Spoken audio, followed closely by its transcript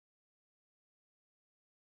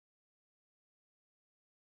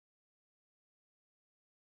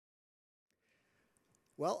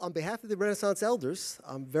Well, on behalf of the Renaissance Elders,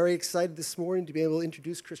 I'm very excited this morning to be able to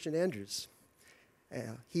introduce Christian Andrews.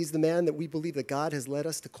 He's the man that we believe that God has led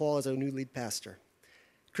us to call as our new lead pastor.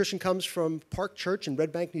 Christian comes from Park Church in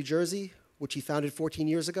Red Bank, New Jersey, which he founded 14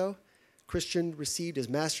 years ago. Christian received his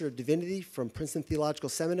Master of Divinity from Princeton Theological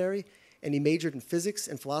Seminary, and he majored in physics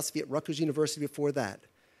and philosophy at Rutgers University before that.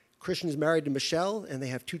 Christian is married to Michelle, and they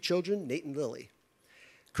have 2 children, Nate and Lily.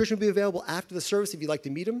 Christian will be available after the service if you'd like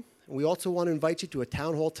to meet him. And we also want to invite you to a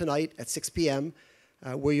town hall tonight at 6 p.m.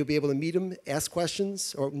 Where you'll be able to meet him, ask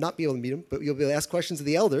questions, or not be able to meet him, but you'll be able to ask questions of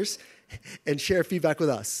the elders and share feedback with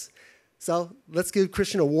us. So let's give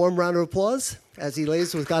Christian a warm round of applause as he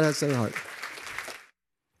lays what God has on his heart.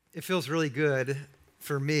 It feels really good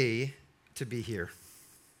for me to be here.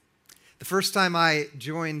 The first time I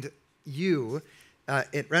joined you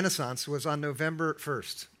at Renaissance was on November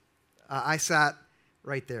 1st. I sat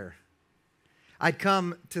right there. I'd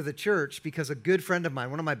come to the church because a good friend of mine,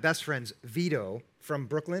 one of my best friends, Vito from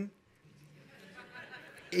Brooklyn,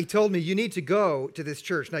 he told me, you need to go to this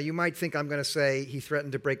church. Now, you might think I'm going to say he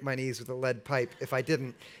threatened to break my knees with a lead pipe if I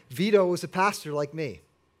didn't. Vito was a pastor like me.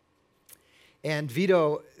 And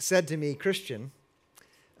Vito said to me, Christian,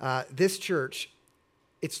 this church,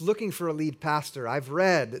 it's looking for a lead pastor. I've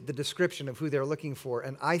read the description of who they're looking for,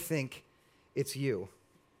 and I think it's you.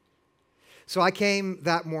 So I came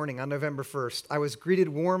that morning on November 1st. I was greeted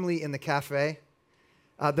warmly in the cafe.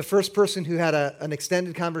 The first person who had an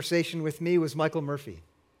extended conversation with me was Michael Murphy.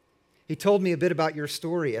 He told me a bit about your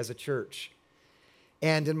story as a church.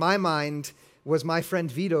 And in my mind was my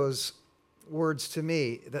friend Vito's words to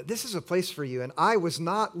me that this is a place for you. And I was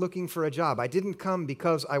not looking for a job. I didn't come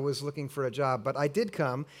because I was looking for a job, but I did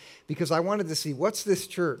come because I wanted to see what's this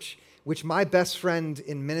church which my best friend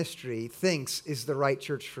in ministry thinks is the right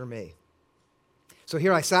church for me. So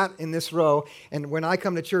here I sat in this row, and when I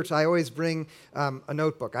come to church, I always bring a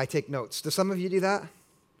notebook. I take notes. Do some of you do that?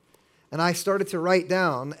 And I started to write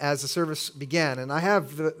down as the service began, and I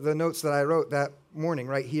have the notes that I wrote that morning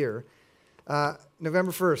right here.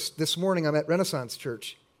 November 1st, this morning I'm at Renaissance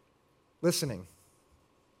Church, listening.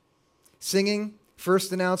 Singing,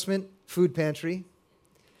 first announcement, food pantry.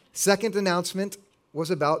 Second announcement was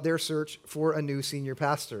about their search for a new senior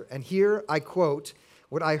pastor. And here I quote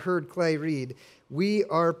what I heard Clay read, "We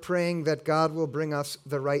are praying that God will bring us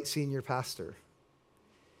the right senior pastor.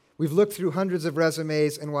 We've looked through hundreds of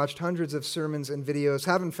resumes and watched hundreds of sermons and videos,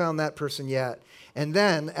 haven't found that person yet." And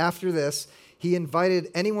then, after this, he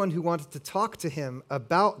invited anyone who wanted to talk to him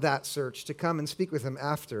about that search to come and speak with him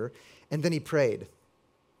after, and then he prayed.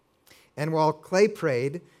 And while Clay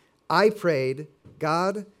prayed, I prayed,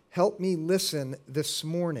 God, help me listen this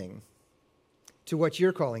morning to what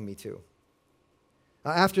you're calling me to.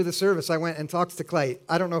 After the service, I went and talked to Clay.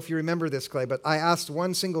 I don't know if you remember this, Clay, but I asked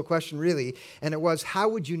one single question, really, and it was, how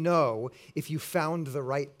would you know if you found the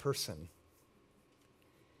right person?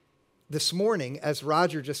 This morning, as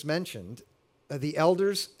Roger just mentioned, the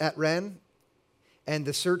elders at Ren and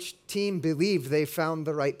the search team believe they found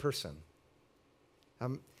the right person.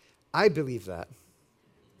 I believe that.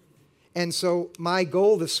 And so my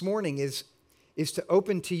goal this morning is to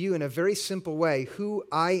open to you in a very simple way who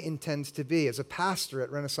I intend to be as a pastor at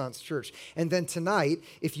Renaissance Church. And then tonight,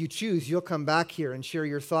 if you choose, you'll come back here and share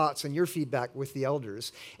your thoughts and your feedback with the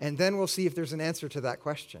elders. And then we'll see if there's an answer to that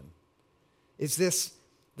question. Is this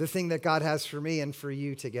the thing that God has for me and for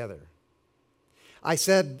you together? I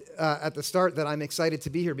said at the start that I'm excited to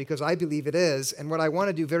be here because I believe it is. And what I want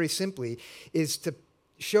to do very simply is to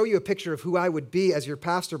show you a picture of who I would be as your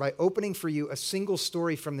pastor by opening for you a single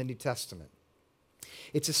story from the New Testament.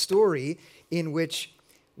 It's a story in which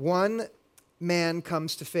one man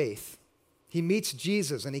comes to faith. He meets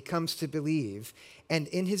Jesus and he comes to believe. And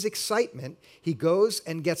in his excitement, he goes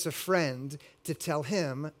and gets a friend to tell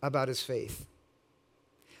him about his faith.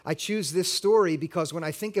 I choose this story because when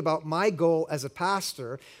I think about my goal as a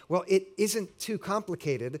pastor, well, it isn't too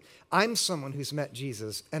complicated. I'm someone who's met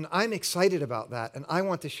Jesus, and I'm excited about that, and I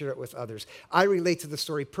want to share it with others. I relate to the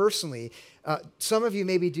story personally. Some of you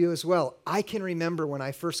maybe do as well. I can remember when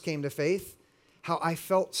I first came to faith, how I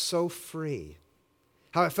felt so free,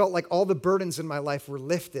 how I felt like all the burdens in my life were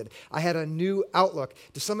lifted. I had a new outlook.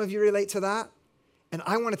 Do some of you relate to that? And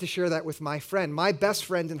I wanted to share that with my friend. My best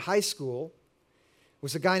friend in high school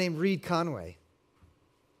was a guy named Reed Conway.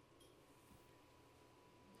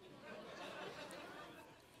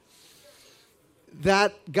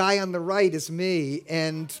 That guy on the right is me,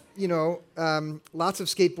 and, lots of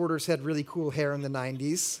skateboarders had really cool hair in the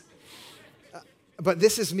 90s. But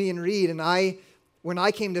this is me and Reed, and when I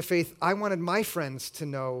came to faith, I wanted my friends to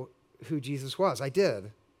know who Jesus was. I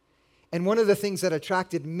did. And one of the things that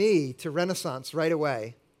attracted me to Renaissance right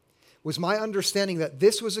away was my understanding that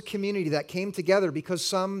this was a community that came together because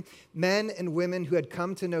some men and women who had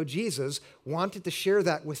come to know Jesus wanted to share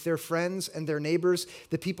that with their friends and their neighbors,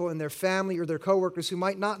 the people in their family or their coworkers who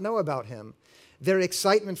might not know about him. Their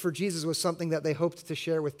excitement for Jesus was something that they hoped to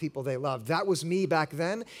share with people they loved. That was me back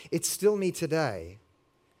then. It's still me today.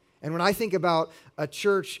 And when I think about a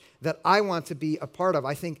church that I want to be a part of,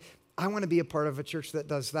 I think I want to be a part of a church that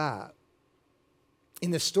does that. In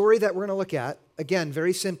the story that we're going to look at, again,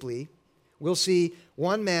 very simply, we'll see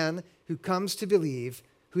one man who comes to believe,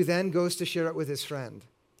 who then goes to share it with his friend.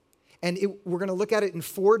 And we're going to look at it in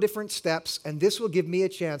 4 different steps, and this will give me a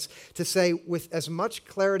chance to say with as much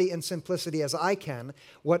clarity and simplicity as I can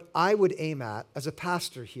what I would aim at as a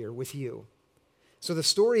pastor here with you. So the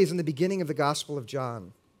story is in the beginning of the Gospel of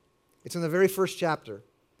John. It's in the very first chapter.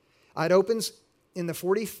 It opens in the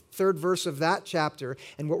 43rd verse of that chapter,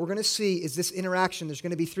 and what we're going to see is this interaction. There's going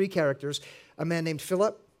to be 3 characters, a man named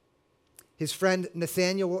Philip, his friend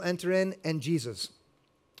Nathanael will enter in, and Jesus.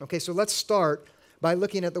 Okay, so let's start by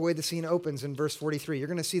looking at the way the scene opens in verse 43. You're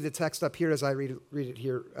going to see the text up here as I read it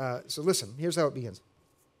here. So listen, here's how it begins.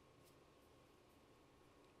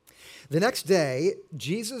 The next day,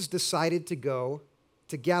 Jesus decided to go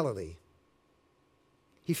to Galilee.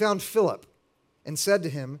 He found Philip and said to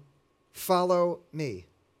him, "Follow me."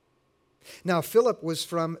 Now, Philip was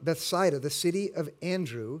from Bethsaida, the city of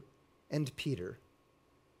Andrew and Peter.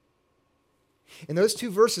 In those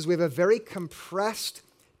 2 verses, we have a very compressed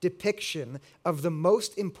depiction of the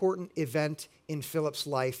most important event in Philip's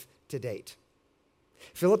life to date.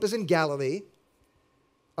 Philip is in Galilee.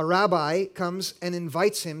 A rabbi comes and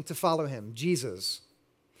invites him to follow him, Jesus.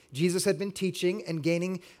 Jesus had been teaching and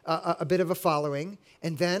gaining a bit of a following,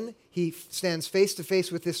 and then he stands face to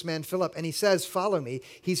face with this man, Philip, and he says, "Follow me."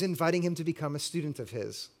 He's inviting him to become a student of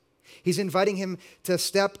his. He's inviting him to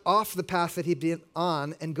step off the path that he'd been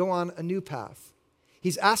on and go on a new path.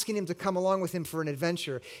 He's asking him to come along with him for an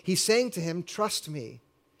adventure. He's saying to him, "Trust me,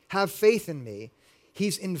 have faith in me."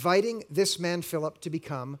 He's inviting this man, Philip, to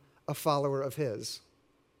become a follower of his.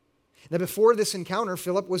 Now, before this encounter,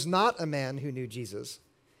 Philip was not a man who knew Jesus.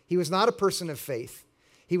 He was not a person of faith.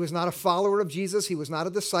 He was not a follower of Jesus. He was not a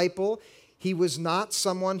disciple. He was not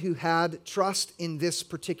someone who had trust in this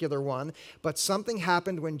particular one. But something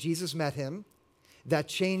happened when Jesus met him that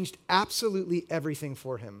changed absolutely everything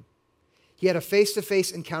for him. He had a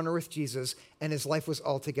face-to-face encounter with Jesus, and his life was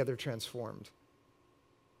altogether transformed.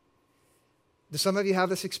 Do some of you have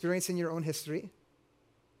this experience in your own history?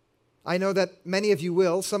 I know that many of you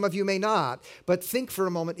will, some of you may not, but think for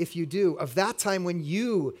a moment, if you do, of that time when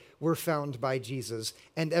you were found by Jesus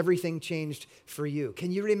and everything changed for you.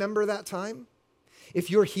 Can you remember that time? If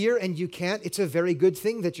you're here and you can't, it's a very good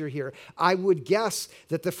thing that you're here. I would guess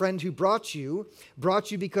that the friend who brought you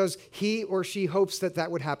because he or she hopes that that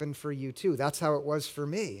would happen for you too. That's how it was for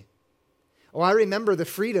me. Oh, I remember the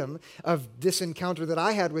freedom of this encounter that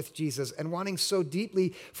I had with Jesus and wanting so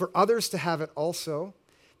deeply for others to have it also,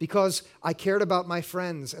 because I cared about my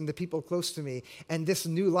friends and the people close to me, and this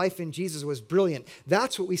new life in Jesus was brilliant.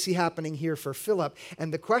 That's what we see happening here for Philip.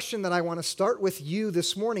 And the question that I want to start with you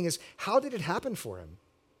this morning is, how did it happen for him?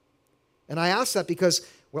 And I ask that because,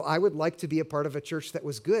 well, I would like to be a part of a church that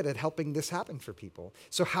was good at helping this happen for people.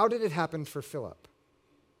 So how did it happen for Philip?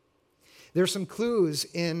 There's some clues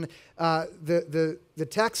in the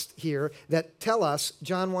text here that tell us,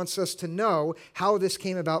 John wants us to know how this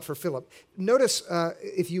came about for Philip. Notice,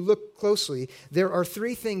 if you look closely, there are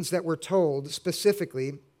 3 things that we're told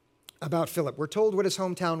specifically about Philip. We're told what his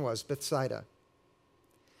hometown was, Bethsaida.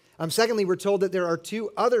 Secondly, we're told that there are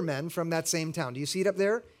 2 other men from that same town. Do you see it up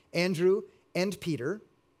there? Andrew and Peter.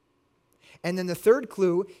 And then the third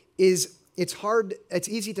clue is, it's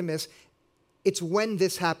easy to miss. It's when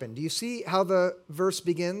this happened. Do you see how the verse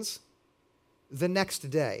begins? The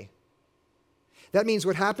next day. That means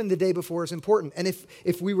what happened the day before is important. And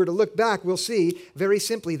if we were to look back, we'll see very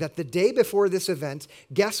simply that the day before this event,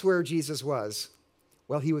 guess where Jesus was?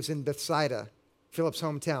 Well, he was in Bethsaida, Philip's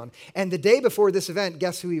hometown. And the day before this event,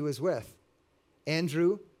 guess who he was with?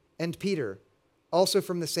 Andrew and Peter, also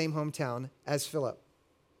from the same hometown as Philip.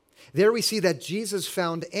 There we see that Jesus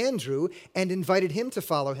found Andrew and invited him to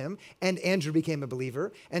follow him, and Andrew became a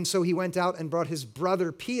believer. And so he went out and brought his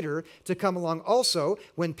brother Peter to come along also.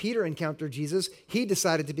 When Peter encountered Jesus, he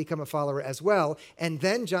decided to become a follower as well. And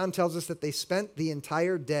then John tells us that they spent the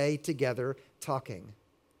entire day together talking.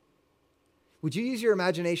 Would you use your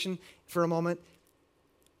imagination for a moment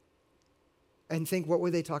and think, what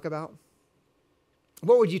would they talk about?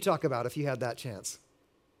 What would you talk about if you had that chance?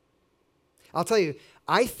 I'll tell you,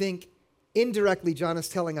 I think Indirectly, John is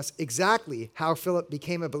telling us exactly how Philip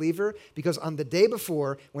became a believer, because on the day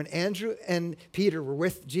before, when Andrew and Peter were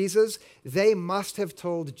with Jesus, they must have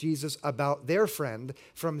told Jesus about their friend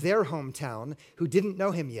from their hometown who didn't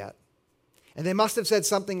know him yet. And they must have said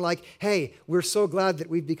something like, hey, we're so glad that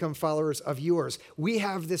we've become followers of yours. We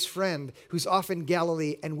have this friend who's off in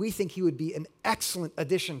Galilee, and we think he would be an excellent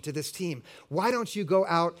addition to this team. Why don't you go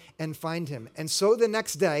out and find him? And so the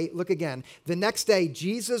next day, look again, the next day,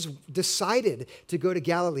 Jesus decided to go to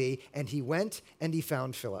Galilee, and he went and he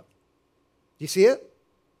found Philip. Do you see it?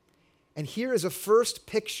 And here is a first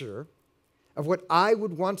picture of what I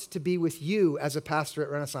would want to be with you as a pastor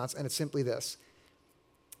at Renaissance, and it's simply this.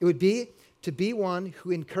 It would be to be one who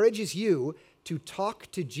encourages you to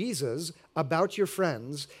talk to Jesus about your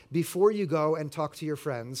friends before you go and talk to your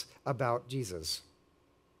friends about Jesus.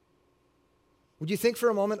 Would you think for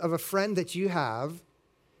a moment of a friend that you have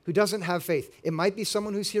who doesn't have faith? It might be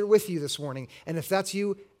someone who's here with you this morning, and if that's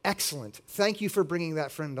you, excellent. Thank you for bringing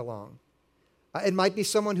that friend along. It might be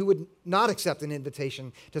someone who would not accept an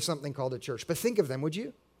invitation to something called a church, but think of them, would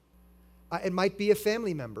you? It might be a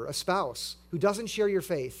family member, a spouse, who doesn't share your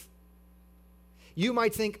faith. You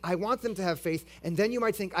might think, I want them to have faith, and then you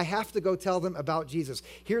might think, I have to go tell them about Jesus.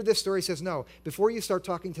 Here this story says, no, before you start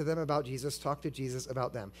talking to them about Jesus, talk to Jesus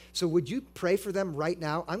about them. So would you pray for them right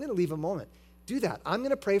now? I'm going to leave a moment. Do that. I'm going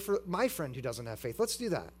to pray for my friend who doesn't have faith. Let's do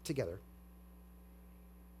that together.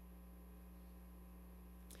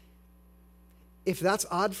 If that's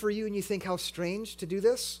odd for you and you think how strange to do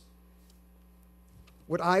this,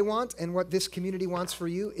 what I want and what this community wants for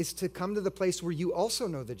you is to come to the place where you also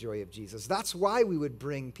know the joy of Jesus. That's why we would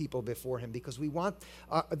bring people before him, because we want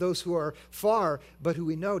those who are far but who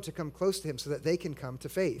we know to come close to him so that they can come to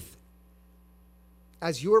faith.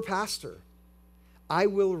 As your pastor, I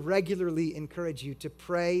will regularly encourage you to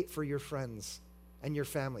pray for your friends and your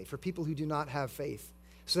family, for people who do not have faith,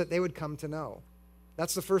 so that they would come to know.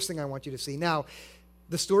 That's the first thing I want you to see. Now,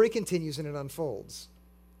 the story continues and it unfolds.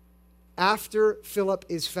 After Philip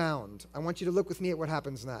is found, I want you to look with me at what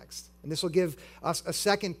happens next. And this will give us a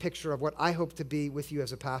second picture of what I hope to be with you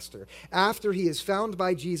as a pastor. After he is found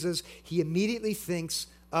by Jesus, he immediately thinks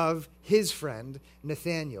of his friend,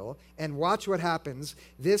 Nathanael. And watch what happens.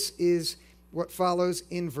 This is what follows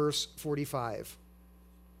in verse 45.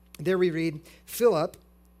 There we read, Philip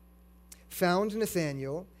found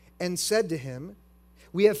Nathanael and said to him,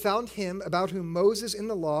 we have found him about whom Moses in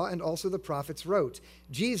the law and also the prophets wrote,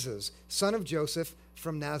 Jesus, son of Joseph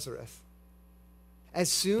from Nazareth.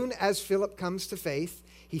 As soon as Philip comes to faith,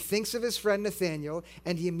 he thinks of his friend Nathanael,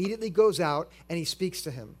 and he immediately goes out and he speaks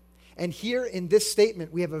to him. And here in this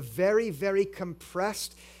statement, we have a very, very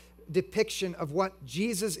compressed depiction of what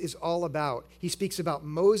Jesus is all about. He speaks about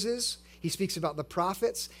Moses, he speaks about the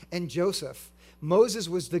prophets, and Joseph. Moses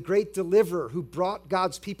was the great deliverer who brought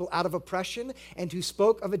God's people out of oppression and who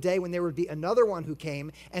spoke of a day when there would be another one who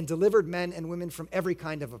came and delivered men and women from every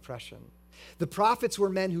kind of oppression. The prophets were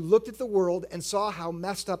men who looked at the world and saw how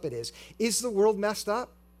messed up it is. Is the world messed up?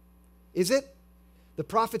 Is it? The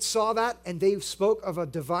prophets saw that and they spoke of a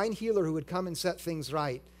divine healer who would come and set things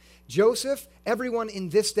right. Joseph, everyone in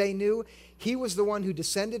this day knew, he was the one who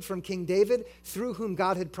descended from King David, through whom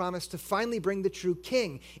God had promised to finally bring the true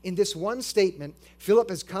king. In this one statement, Philip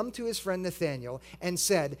has come to his friend Nathanael and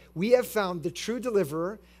said, we have found the true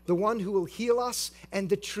deliverer, the one who will heal us, and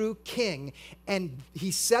the true king. And he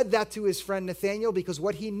said that to his friend Nathanael because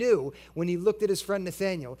what he knew when he looked at his friend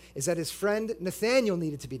Nathanael is that his friend Nathanael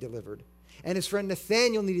needed to be delivered, and his friend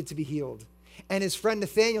Nathanael needed to be healed. And his friend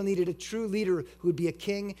Nathanael needed a true leader who would be a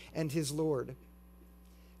king and his Lord.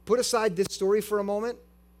 Put aside this story for a moment.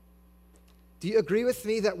 Do you agree with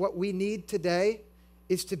me that what we need today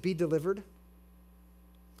is to be delivered?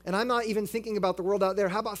 And I'm not even thinking about the world out there.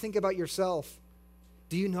 How about think about yourself?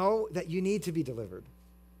 Do you know that you need to be delivered?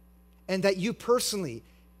 And that you personally,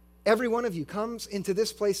 every one of you comes into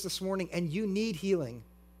this place this morning and you need healing.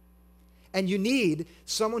 And you need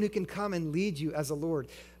someone who can come and lead you as a Lord.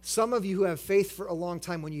 Some of you who have faith for a long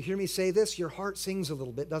time, when you hear me say this, your heart sings a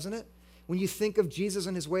little bit, doesn't it? When you think of Jesus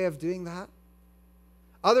and his way of doing that.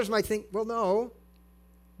 Others might think, well, no,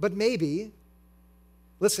 but maybe.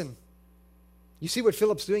 Listen, you see what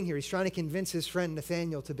Philip's doing here. He's trying to convince his friend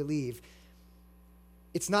Nathanael to believe.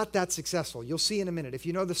 It's not that successful. You'll see in a minute. If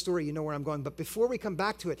you know the story, you know where I'm going. But before we come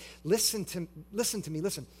back to it, listen to me.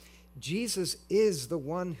 Jesus is the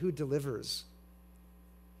one who delivers.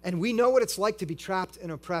 And we know what it's like to be trapped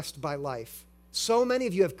and oppressed by life. So many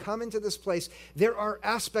of you have come into this place. There are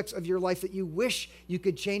aspects of your life that you wish you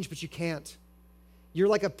could change, but you can't. You're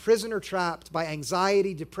like a prisoner trapped by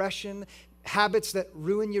anxiety, depression, habits that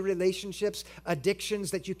ruin your relationships,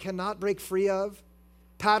 addictions that you cannot break free of,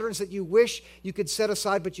 patterns that you wish you could set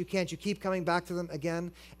aside, but you can't. You keep coming back to them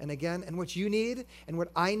again and again. And what you need, and what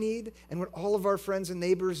I need, and what all of our friends and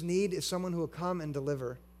neighbors need is someone who will come and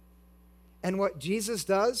deliver. And what Jesus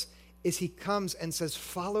does is he comes and says,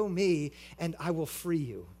 follow me, and I will free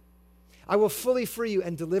you. I will fully free you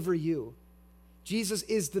and deliver you. Jesus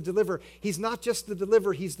is the deliverer. He's not just the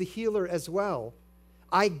deliverer, he's the healer as well.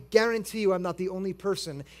 I guarantee you I'm not the only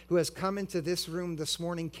person who has come into this room this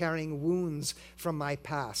morning carrying wounds from my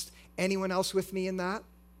past. Anyone else with me in that?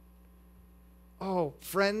 Oh,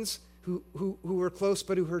 friends who were close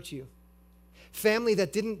but who hurt you. Family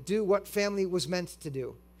that didn't do what family was meant to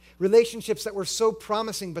do. Relationships that were so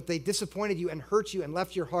promising but they disappointed you and hurt you and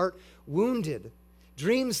left your heart wounded.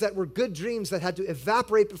 Dreams that were good dreams that had to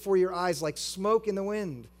evaporate before your eyes like smoke in the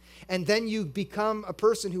wind. And then you become a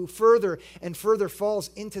person who further and further falls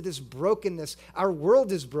into this brokenness. Our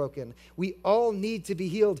world is broken. We all need to be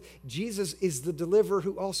healed. Jesus is the deliverer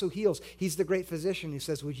who also heals. He's the great physician who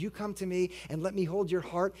says, would you come to me and let me hold your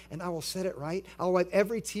heart and I will set it right? I'll wipe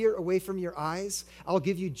every tear away from your eyes. I'll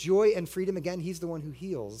give you joy and freedom again. He's the one who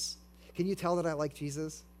heals. Can you tell that I like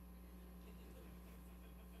Jesus?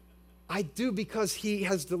 I do, because he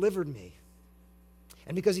has delivered me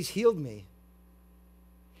and because he's healed me.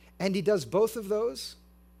 And he does both of those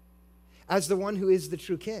as the one who is the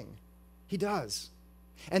true king. He does.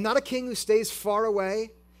 And not a king who stays far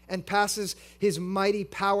away and passes his mighty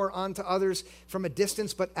power on to others from a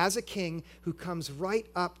distance, but as a king who comes right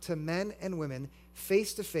up to men and women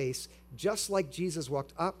face to face, just like Jesus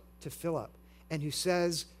walked up to Philip, and who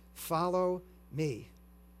says, follow me.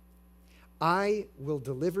 I will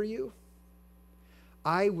deliver you.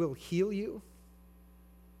 I will heal you.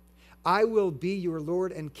 I will be your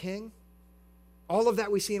Lord and King. All of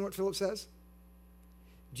that we see in what Philip says.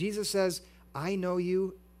 Jesus says, I know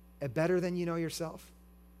you better than you know yourself.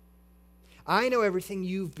 I know everything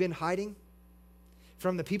you've been hiding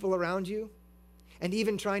from the people around you and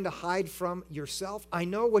even trying to hide from yourself. I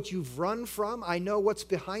know what you've run from. I know what's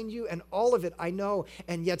behind you, and all of it I know,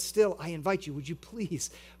 and yet still I invite you. Would you please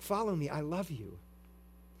follow me? I love you.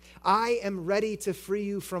 I am ready to free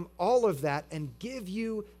you from all of that and give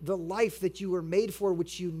you the life that you were made for,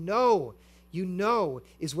 which you know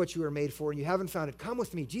is what you were made for, and you haven't found it. Come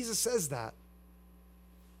with me. Jesus says that.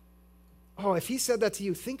 Oh, if he said that to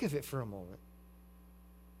you, think of it for a moment.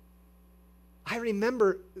 I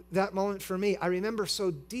remember that moment for me. I remember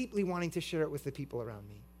so deeply wanting to share it with the people around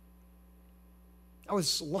me. That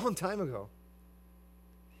was a long time ago.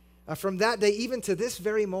 From that day, even to this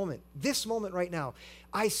very moment, this moment right now,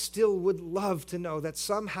 I still would love to know that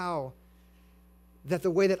somehow that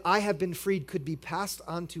the way that I have been freed could be passed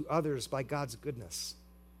on to others by God's goodness.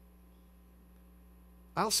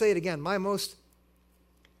 I'll say it again.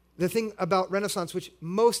 The thing about Renaissance which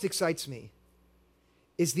most excites me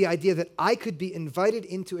is the idea that I could be invited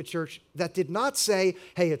into a church that did not say,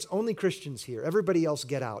 hey, it's only Christians here, everybody else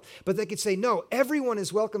get out. But they could say, no, everyone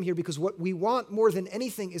is welcome here, because what we want more than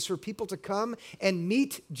anything is for people to come and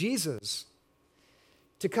meet Jesus,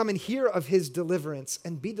 to come and hear of his deliverance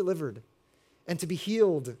and be delivered and to be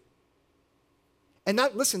healed. And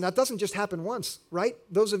that doesn't just happen once, right?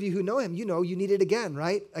 Those of you who know him, you know you need it again,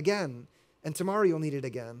 right? Again. And tomorrow you'll need it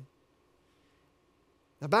again.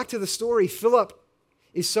 Now back to the story. Philip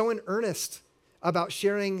is so in earnest about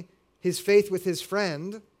sharing his faith with his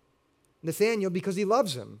friend, Nathanael, because he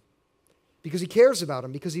loves him, because he cares about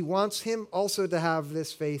him, because he wants him also to have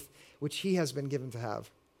this faith which he has been given to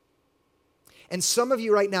have. And some of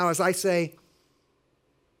you right now, as I say,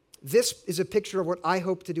 this is a picture of what I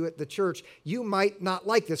hope to do at the church. You might not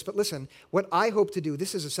like this, but listen, what I hope to do,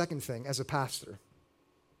 this is a second thing as a pastor,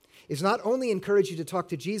 is not only encourage you to talk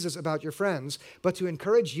to Jesus about your friends, but to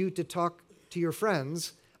encourage you to talk to your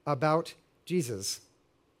friends about Jesus.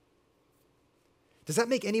 Does that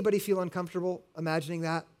make anybody feel uncomfortable imagining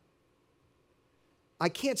that? I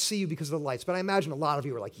can't see you because of the lights, but I imagine a lot of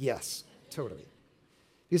you are like, yes, totally.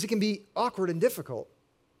 Because it can be awkward and difficult.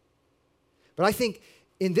 But I think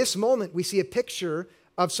in this moment, we see a picture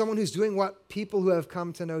of someone who's doing what people who have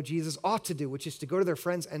come to know Jesus ought to do, which is to go to their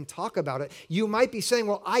friends and talk about it. You might be saying,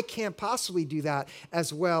 well, I can't possibly do that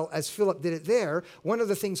as well as Philip did it there. One of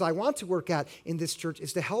the things I want to work at in this church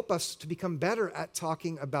is to help us to become better at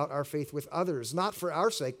talking about our faith with others, not for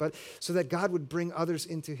our sake, but so that God would bring others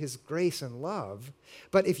into his grace and love.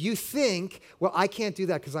 But if you think, well, I can't do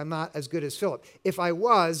that because I'm not as good as Philip. If I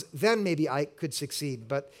was, then maybe I could succeed.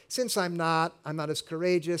 But since I'm not as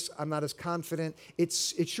courageous, I'm not as confident, it's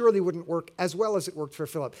it surely wouldn't work as well as it worked for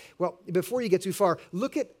Philip. Well, before you get too far,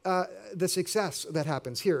 look at the success that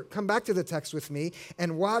happens. Here, come back to the text with me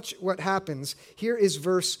and watch what happens. Here is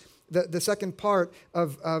the second part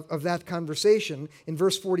of that conversation. In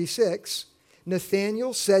verse 46,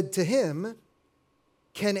 Nathanael said to him,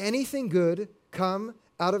 "Can anything good come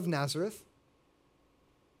out of Nazareth?"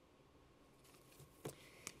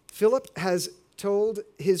 Philip has told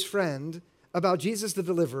his friend about Jesus the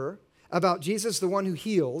deliverer, about Jesus the one who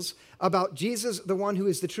heals, about Jesus the one who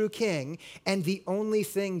is the true king, and the only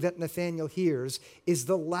thing that Nathanael hears is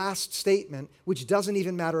the last statement, which doesn't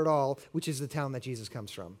even matter at all, which is the town that Jesus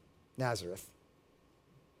comes from, Nazareth.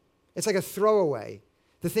 It's like a throwaway.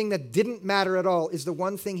 The thing that didn't matter at all is the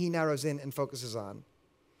one thing he narrows in and focuses on.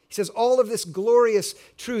 He says all of this glorious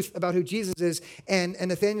truth about who Jesus is, and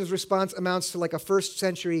Nathanael's response amounts to like a first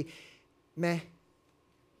century meh.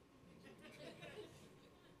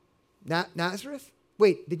 Nazareth?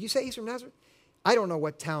 Wait, did you say he's from Nazareth? I don't know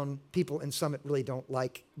what town people in Summit really don't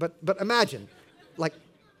like, but imagine, like,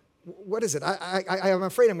 what is it? I'm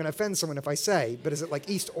afraid I'm going to offend someone if I say, but is it like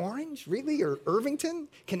East Orange, really, or Irvington?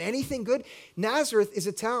 Can anything good? Nazareth is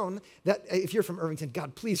a town that, if you're from Irvington,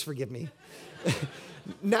 God, please forgive me.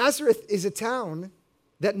 Nazareth is a town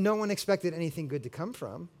that no one expected anything good to come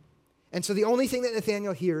from. And so the only thing that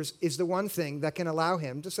Nathanael hears is the one thing that can allow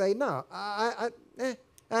him to say, no,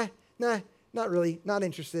 nah, not really, not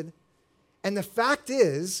interested. And the fact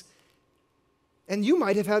is, and you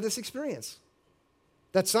might have had this experience,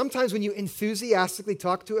 that sometimes when you enthusiastically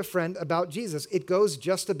talk to a friend about Jesus, it goes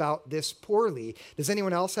just about this poorly. Does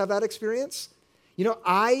anyone else have that experience? You know,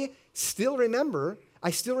 I still remember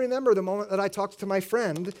the moment that I talked to my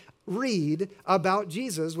friend Reed about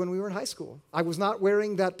Jesus when we were in high school. I was not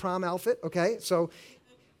wearing that prom outfit, okay?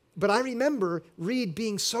 But I remember Reed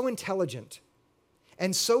being so intelligent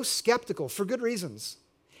and so skeptical for good reasons,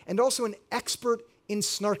 and also an expert in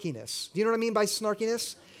snarkiness. Do you know what I mean by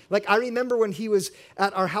snarkiness? Like, I remember when he was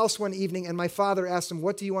at our house one evening and my father asked him,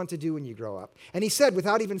 "What do you want to do when you grow up?" And he said,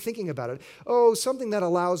 without even thinking about it, "Oh, something that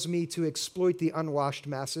allows me to exploit the unwashed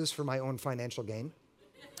masses for my own financial gain."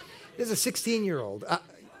 This is a 16-year-old.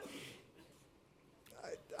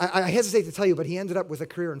 I hesitate to tell you, but he ended up with a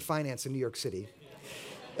career in finance in New York City.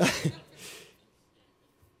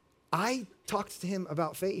 I talked to him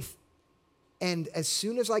about faith, and as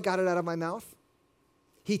soon as I got it out of my mouth,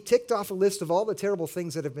 he ticked off a list of all the terrible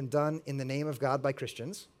things that have been done in the name of God by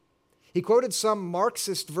Christians. He quoted some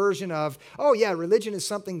Marxist version of, oh yeah, religion is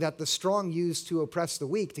something that the strong use to oppress the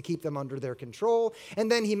weak to keep them under their control.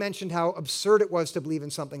 And then he mentioned how absurd it was to believe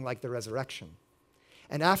in something like the resurrection.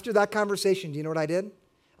 And after that conversation, do you know what I did?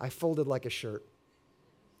 I folded like a shirt.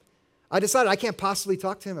 I decided I can't possibly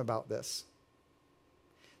talk to him about this.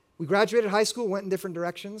 We graduated high school, went in different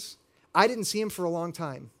directions. I didn't see him for a long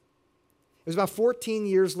time. It was about 14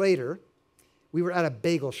 years later, we were at a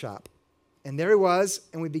bagel shop. And there he was,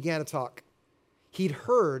 and we began to talk. He'd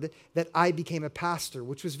heard that I became a pastor,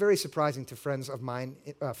 which was very surprising to friends of mine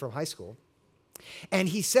from high school. And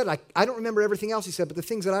he said, I don't remember everything else he said, but the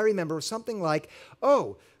things that I remember were something like,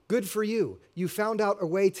 "Oh, good for you. You found out a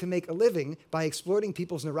way to make a living by exploiting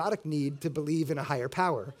people's neurotic need to believe in a higher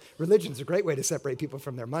power. Religion's a great way to separate people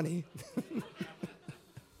from their money."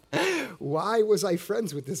 Why was I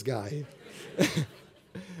friends with this guy?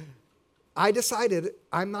 I decided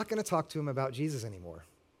I'm not going to talk to him about Jesus anymore.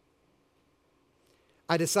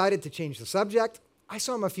 I decided to change the subject. I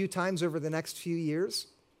saw him a few times over the next few years.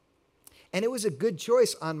 And it was a good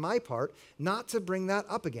choice on my part not to bring that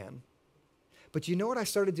up again. But you know what I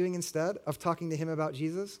started doing instead of talking to him about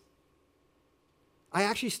Jesus? I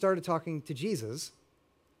actually started talking to Jesus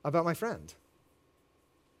about my friend.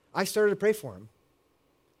 I started to pray for him.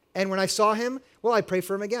 And when I saw him, well, I'd pray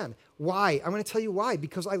for him again. Why? I'm going to tell you why.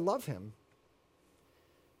 Because I love him.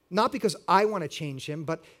 Not because I want to change him,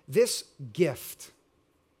 but this gift,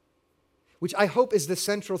 which I hope is the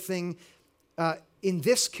central thing in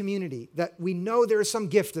this community, that we know there is some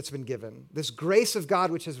gift that's been given. This grace of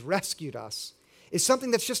God which has rescued us is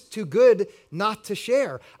something that's just too good not to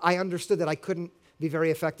share. I understood that I couldn't be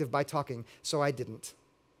very effective by talking, so I didn't.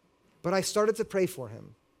 But I started to pray for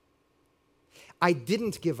him. I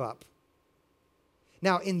didn't give up.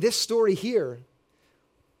 Now, in this story here,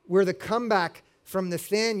 where the comeback from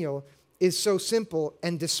Nathanael is so simple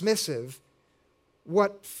and dismissive,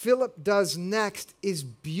 what Philip does next is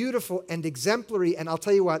beautiful and exemplary, and I'll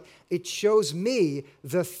tell you what, it shows me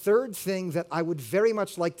the third thing that I would very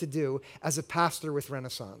much like to do as a pastor with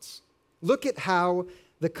Renaissance. Look at how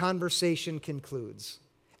the conversation concludes.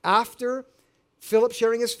 After Philip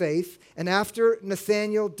sharing his faith, and after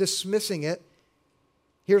Nathanael dismissing it,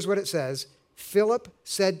 here's what it says. Philip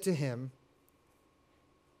said to him,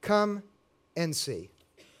 "Come and see."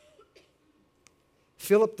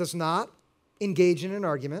 Philip does not engage in an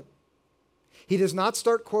argument. He does not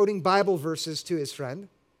start quoting Bible verses to his friend.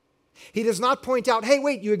 He does not point out, "Hey,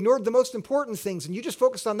 wait, you ignored the most important things and you just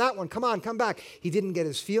focused on that one. Come on, come back." He didn't get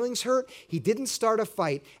his feelings hurt. He didn't start a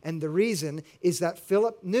fight. And the reason is that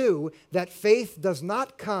Philip knew that faith does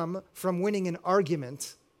not come from winning an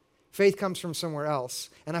argument. Faith comes from somewhere else.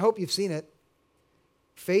 And I hope you've seen it.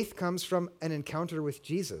 Faith comes from an encounter with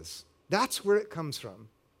Jesus. That's where it comes from.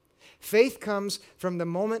 Faith comes from the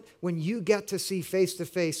moment when you get to see face to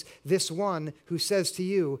face this one who says to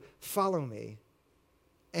you, "Follow me."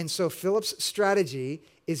 And so Philip's strategy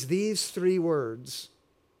is these three words: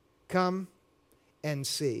 come and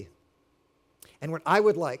see. And what I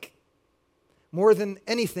would like, more than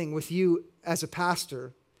anything with you as a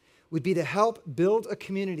pastor, would be to help build a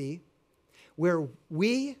community where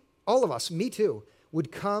we, all of us, me too,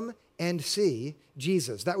 would come and see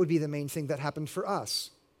Jesus. That would be the main thing that happened for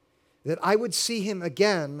us. That I would see him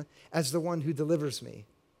again as the one who delivers me.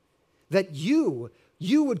 That you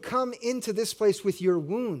would come into this place with your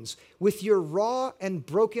wounds, with your raw and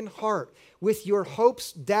broken heart, with your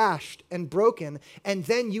hopes dashed and broken, and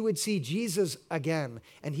then you would see Jesus again,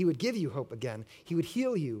 and he would give you hope again. He would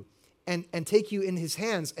heal you and take you in his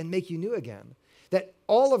hands and make you new again. That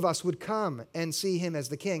all of us would come and see him as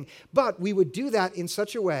the king, but we would do that in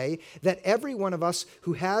such a way that every one of us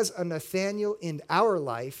who has a Nathaniel in our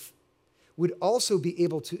life would also be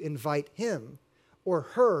able to invite him or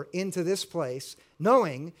her into this place,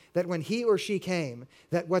 knowing that when he or she came,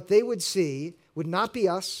 that what they would see would not be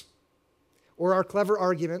us or our clever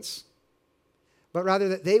arguments, but rather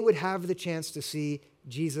that they would have the chance to see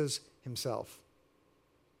Jesus himself.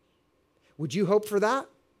 Would you hope for that?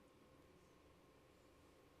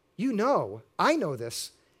 You know, I know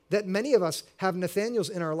this, that many of us have Nathaniels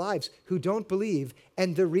in our lives who don't believe,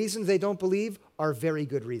 and the reasons they don't believe are very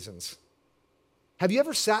good reasons. Have you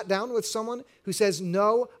ever sat down with someone who says,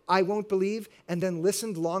 "No, I won't believe," and then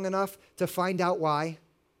listened long enough to find out why?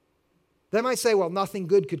 They might say, "Well, nothing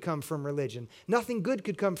good could come from religion. Nothing good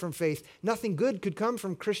could come from faith. Nothing good could come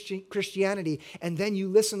from Christianity." And then you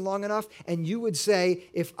listen long enough and you would say,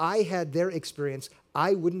 "If I had their experience,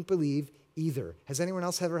 I wouldn't believe either." Has anyone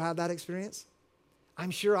else ever had that experience?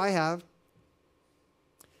 I'm sure I have.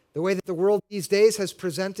 The way that the world these days has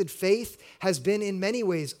presented faith has been in many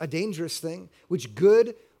ways a dangerous thing, which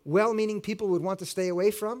good, well-meaning people would want to stay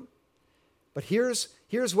away from. But here's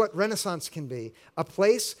what Renaissance can be: a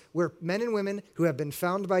place where men and women who have been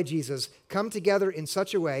found by Jesus come together in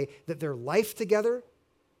such a way that their life together,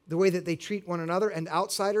 the way that they treat one another and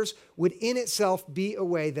outsiders, would in itself be a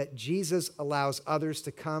way that Jesus allows others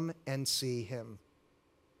to come and see him.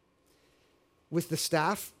 With the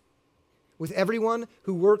staff, with everyone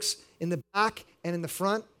who works in the back and in the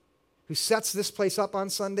front, who sets this place up on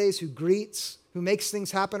Sundays, who greets, who makes things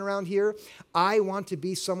happen around here, I want to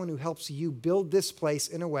be someone who helps you build this place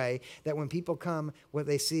in a way that when people come, what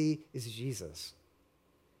they see is Jesus.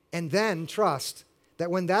 And then trust that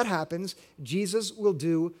when that happens, Jesus will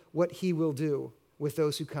do what he will do with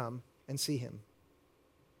those who come and see him.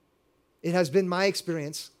 It has been my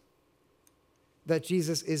experience that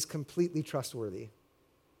Jesus is completely trustworthy.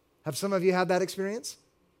 Have some of you had that experience?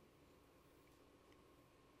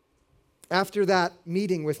 After that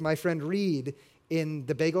meeting with my friend Reed in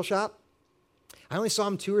the bagel shop, I only saw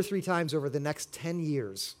him 2 or 3 times over the next 10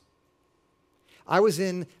 years. I was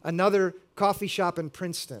in another coffee shop in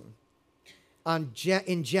Princeton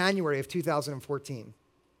in January of 2014.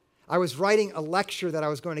 I was writing a lecture that I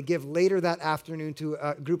was going to give later that afternoon to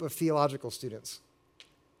a group of theological students.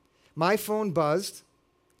 My phone buzzed,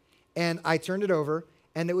 and I turned it over,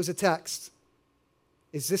 and it was a text.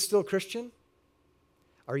 "Is this still Christian?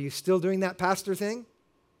 Are you still doing that pastor thing?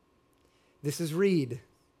 This is Reed."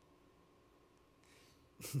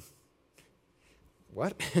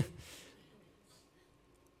 What?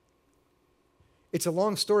 It's a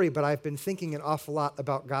long story, but I've been thinking an awful lot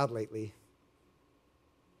about God lately.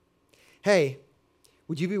 "Hey,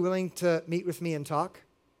 would you be willing to meet with me and talk?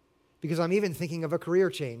 Because I'm even thinking of a career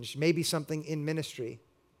change, maybe something in ministry.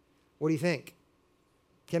 What do you think?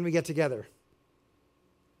 Can we get together?"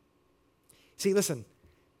 See, listen,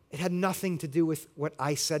 it had nothing to do with what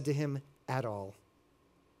I said to him at all.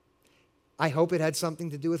 I hope it had something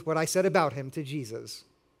to do with what I said about him to Jesus.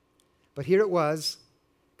 But here it was,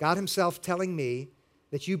 God himself telling me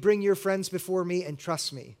that you bring your friends before me and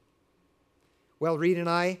trust me. Well, Reed and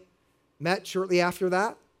I met shortly after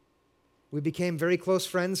that. We became very close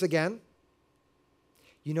friends again.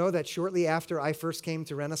 You know that shortly after I first came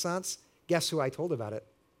to Renaissance, guess who I told about it?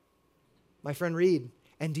 my friend Reed.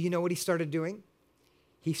 And do you know what he started doing?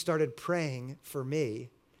 He started praying for me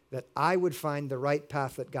that I would find the right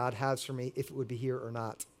path that God has for me, if it would be here or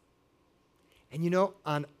not. And you know,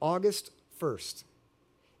 on August 1st,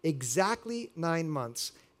 exactly 9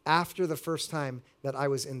 months after the first time that I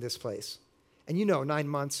was in this place, and you know, 9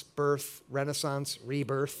 months, birth, Renaissance,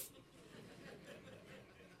 rebirth,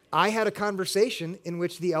 I had a conversation in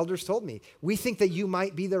which the elders told me, we think that you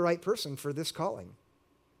might be the right person for this calling.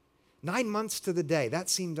 9 months to the day, that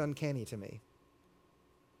seemed uncanny to me.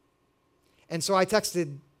 And so I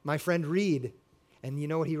texted my friend Reed, and you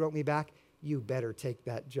know what he wrote me back? You better take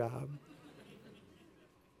that job.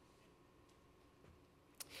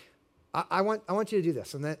 I want you to do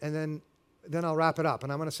this, and then I'll wrap it up,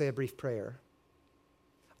 and I'm going to say a brief prayer.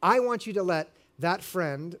 I want you to let that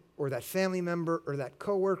friend or that family member or that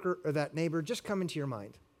coworker or that neighbor just come into your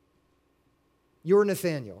mind. You're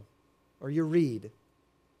Nathaniel or you're Reed.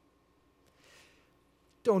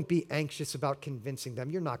 Don't be anxious about convincing them.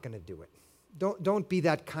 You're not going to do it. Don't be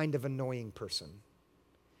that kind of annoying person.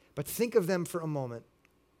 But think of them for a moment.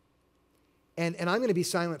 And I'm going to be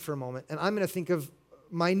silent for a moment, and I'm going to think of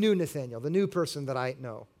my new Nathaniel, the new person that I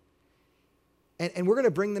know. And we're going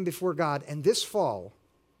to bring them before God. And this fall,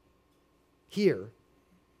 here,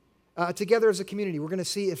 together as a community, we're going to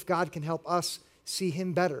see if God can help us see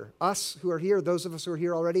him better. Us who are here, those of us who are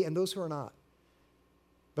here already, and those who are not.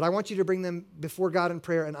 But I want you to bring them before God in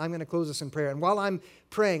prayer, and I'm going to close this in prayer. And while I'm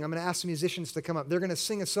praying, I'm going to ask the musicians to come up. They're going to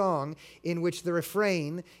sing a song in which the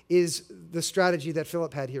refrain is the strategy that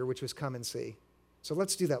Philip had here, which was come and see. So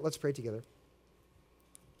let's do that. Let's pray together.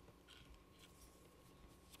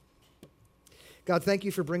 God, thank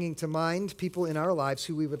you for bringing to mind people in our lives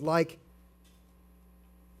who we would like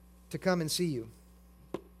to come and see you.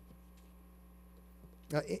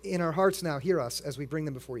 In our hearts now, hear us as we bring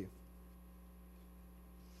them before you.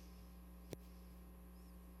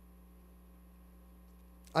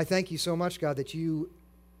 I thank you so much, God, that you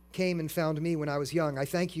came and found me when I was young. I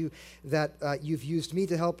thank you that you've used me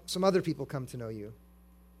to help some other people come to know you.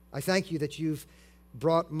 I thank you that you've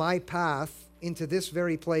brought my path into this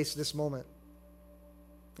very place, this moment.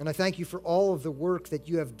 And I thank you for all of the work that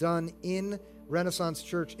you have done in Renaissance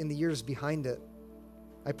Church in the years behind it.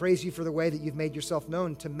 I praise you for the way that you've made yourself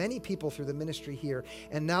known to many people through the ministry here.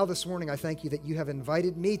 And now this morning, I thank you that you have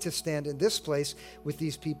invited me to stand in this place with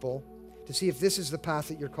these people to see if this is the path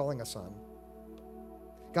that you're calling us on.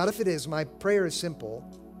 God, if it is, my prayer is simple.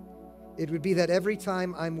 It would be that every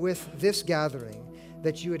time I'm with this gathering,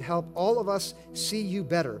 that you would help all of us see you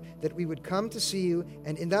better, that we would come to see you,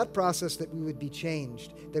 and in that process that we would be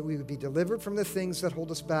changed, that we would be delivered from the things that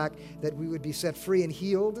hold us back, that we would be set free and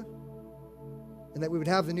healed, and that we would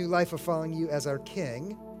have the new life of following you as our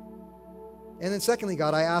King. And then secondly,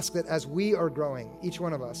 God, I ask that as we are growing, each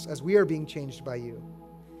one of us, as we are being changed by you,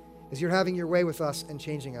 as you're having your way with us and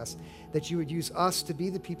changing us, that you would use us to be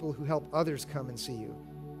the people who help others come and see you.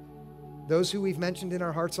 Those who we've mentioned in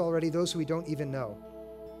our hearts already, those who we don't even know.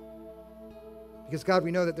 Because God,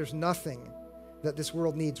 we know that there's nothing that this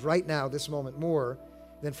world needs right now, this moment, more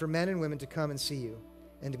than for men and women to come and see you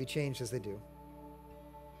and to be changed as they do.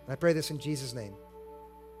 And I pray this in Jesus' name.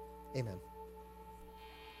 Amen.